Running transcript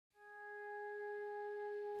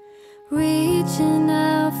reaching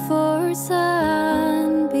out for sunbeams,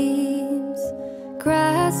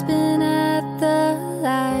 grasping at the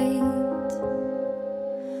light,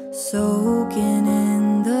 soaking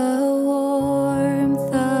in the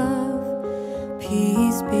warmth of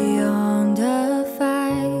peace beyond a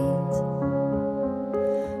fight.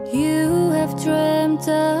 You have dreamt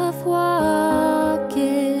of walking,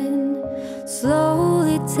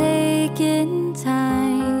 slowly taking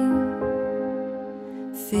time,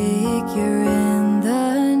 figuring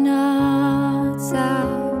the knots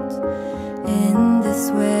out in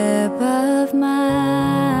this web of mine.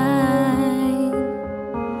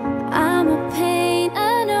 I'm a pain,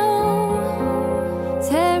 I know,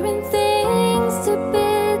 tearing things to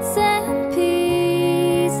bits and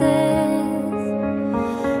pieces,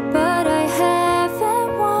 but I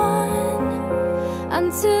haven't won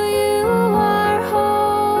until you are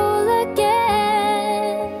whole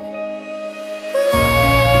again.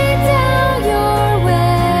 Lay down your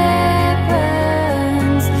weapons,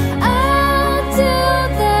 I'll do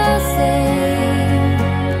the same.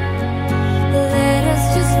 Let us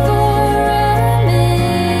just for a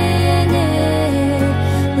minute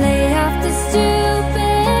lay off the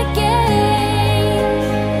stupid game.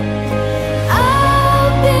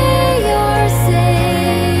 I'll be your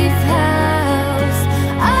safe house,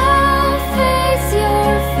 I'll face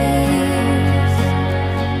your fears.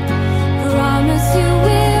 Promise you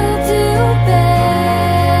will do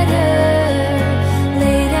better.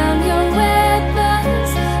 Lay down your weapons,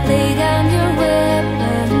 lay down your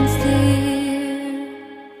weapons, dear.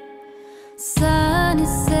 Sun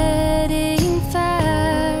is setting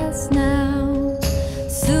fast now,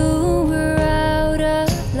 soon we're out of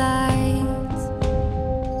light.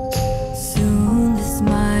 Soon this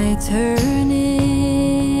might turn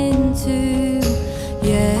into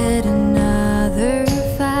yet another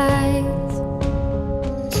fight.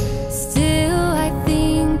 Still I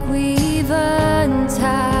think we've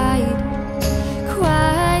untied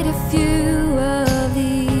quite a few of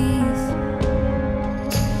these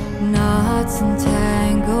knots and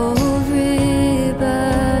tangled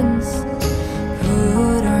ribbons,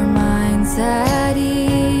 put our minds at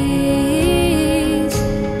ease.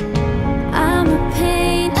 I'm a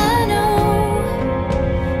pain, I know,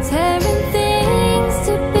 tearing things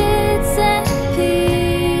to bits and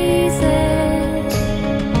pieces,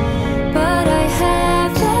 but I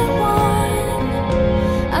haven't won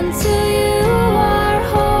until you are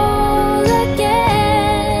whole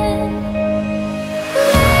again.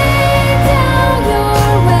 Lay down your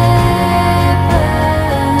weapons,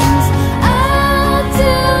 I'll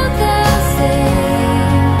do the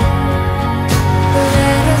same.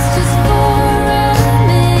 Let us just for a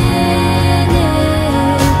minute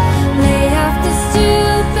lay off the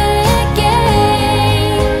stupid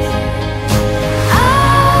games.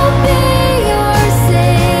 I'll be your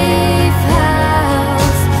safe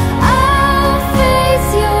house, I'll face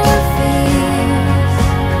your fears.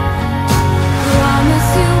 Promise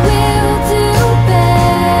you will do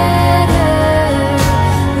better.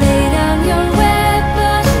 Lay down your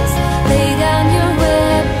weapons, lay down your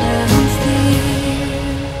weapons, dear.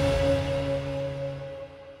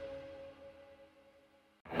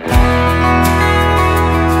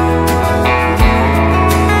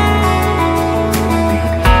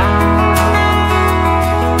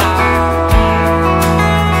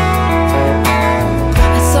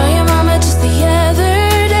 I saw your mama just the other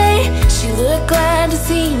day. She looked glad to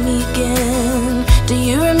see me again. Do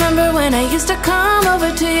you remember when I used to come over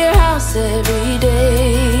to your house every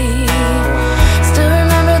day? Still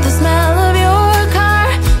remember the smell of your car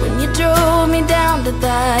when you drove me down to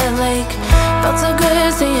that lake. Felt so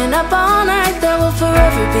good staying up all night. That will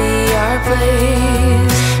forever be our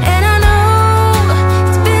place. And I know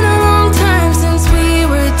it's been a long time since we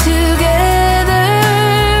were together.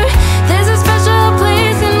 There's a special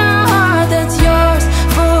place in my heart that's yours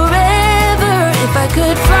forever. If I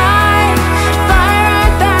could fly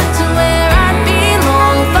right back to where I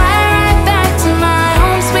belong, fly right back to my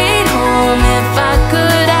home sweet home. If I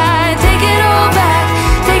could, I'd take it all back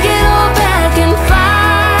and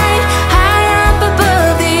fly high up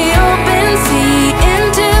above the open sea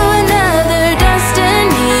into another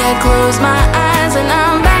destiny. I close my eyes and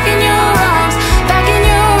I'm back in your arms, back in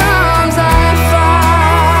your arms. I fly.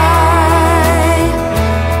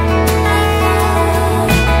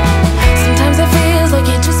 Sometimes it feels like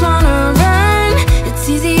you just wanna run. It's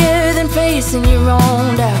easier than facing your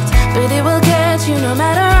own doubts, but it will catch you no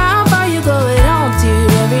matter how far you go. It haunts you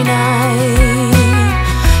every night.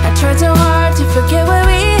 I tried so hard to forget what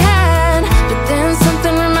we had, but then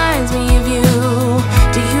something reminds me of you.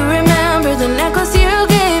 Do you remember the necklace you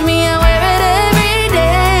gave me? I wear it every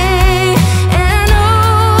day.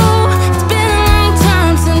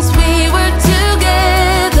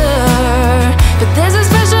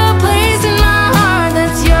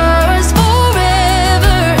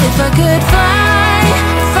 I could fly,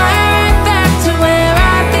 fly right back to where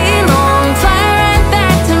I belong, fly right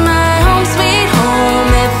back to my home sweet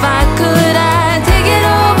home. If I could, I'd take it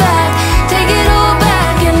all back, take it all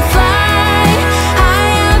back and fly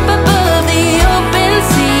high up above the open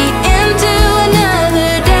sea into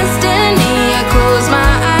another destiny. I close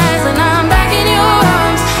my eyes and I'm back in your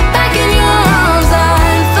arms, back in your arms.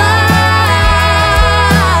 I'd fly,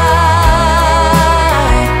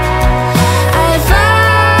 I'd fly.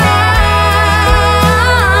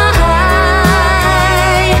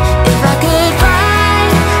 If I could fly,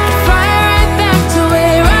 I'd fly right back to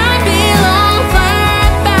where I belong, fly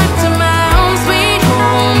right back to my home sweet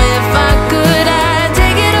home. If I could, I'd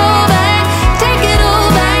take it all back, take it all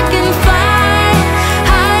back and fly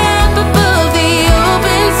high up above the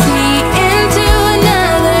open sea into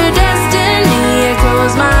another destiny. I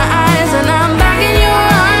close my eyes and I'm back in your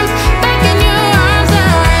arms, back in your arms.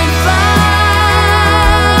 I'd fly,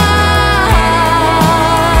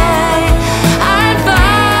 I'd fly,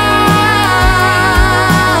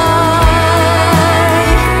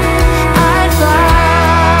 I'd fly.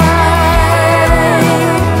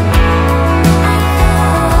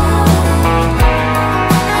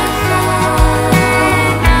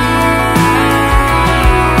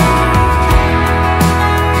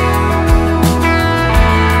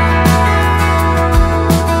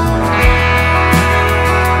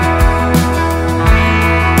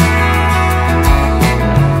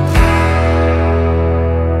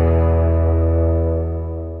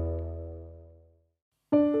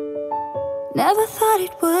 Never thought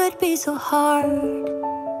it would be so hard.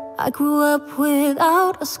 I grew up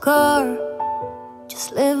without a scar,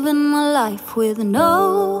 just living my life with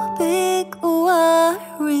no big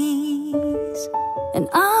worries. And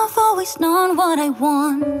I've always known what I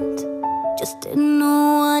want, just didn't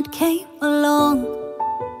know what came along.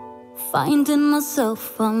 Finding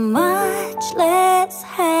myself much less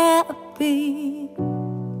happy.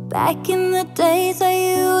 Back in the days I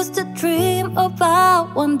used to dream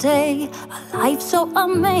about one day a life so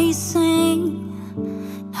amazing,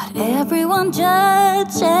 not everyone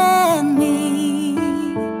judging me.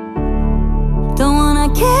 Don't wanna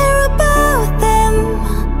care about them,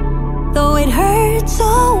 though it hurts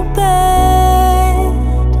so bad.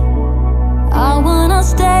 I wanna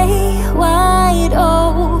stay wide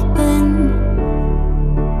open,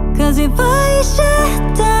 'cause if I shut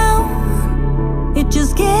down, it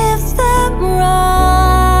just gives them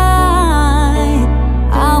right.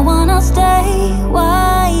 I wanna stay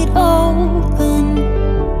wide open.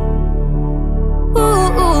 Ooh,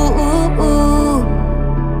 ooh, ooh, ooh.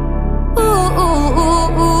 Ooh, ooh,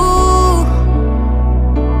 ooh, ooh.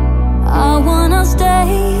 I wanna stay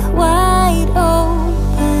wide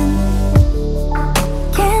open.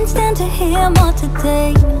 Can't stand to hear more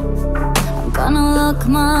today. I'm gonna lock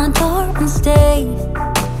my door and stay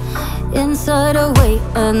inside or wait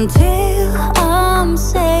until I'm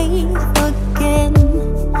safe again.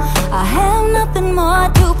 I have nothing more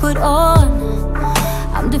to put on,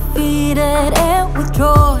 I'm defeated and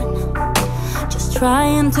withdrawn, just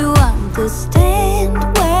trying to understand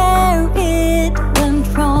where it went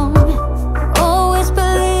wrong. Always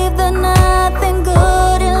believe that nothing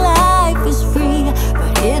good in life is free,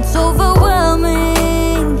 but it's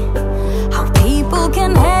overwhelming how people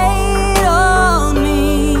can hate on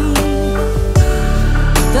me.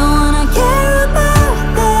 Don't wanna care about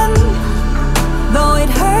them, though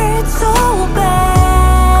it hurts so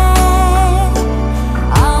bad.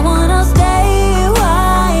 I wanna stay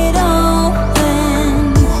wide open,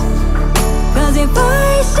 'cause if I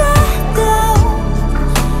shut down,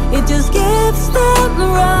 it just gives them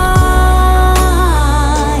right.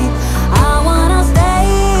 I wanna stay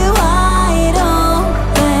wide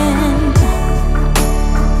open.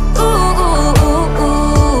 Ooh, ooh, ooh,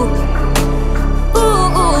 ooh. Ooh,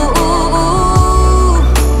 ooh, ooh, ooh.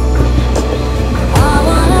 I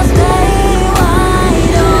wanna stay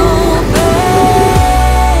wide open,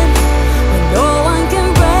 when no one can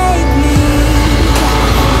break me,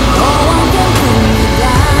 no one can bring me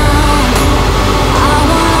down. I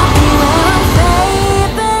wanna be where I'm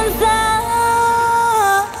safe and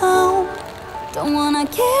sound. Don't wanna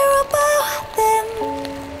care about them,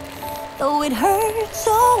 though it hurts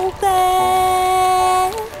so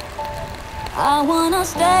bad. I wanna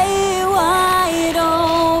stay wide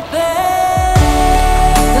open.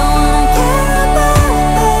 Don't wanna care about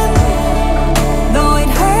them, though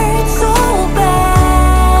it hurts so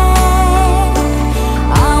bad.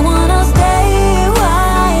 I wanna stay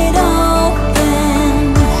wide open,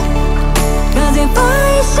 'cause if I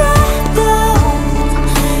shut down,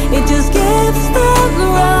 it just gives them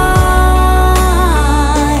right.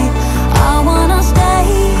 I wanna stay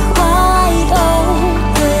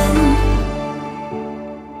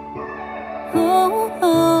Oh,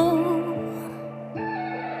 oh,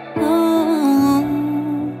 oh.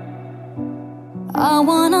 I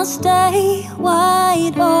wanna stay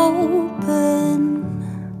wide open.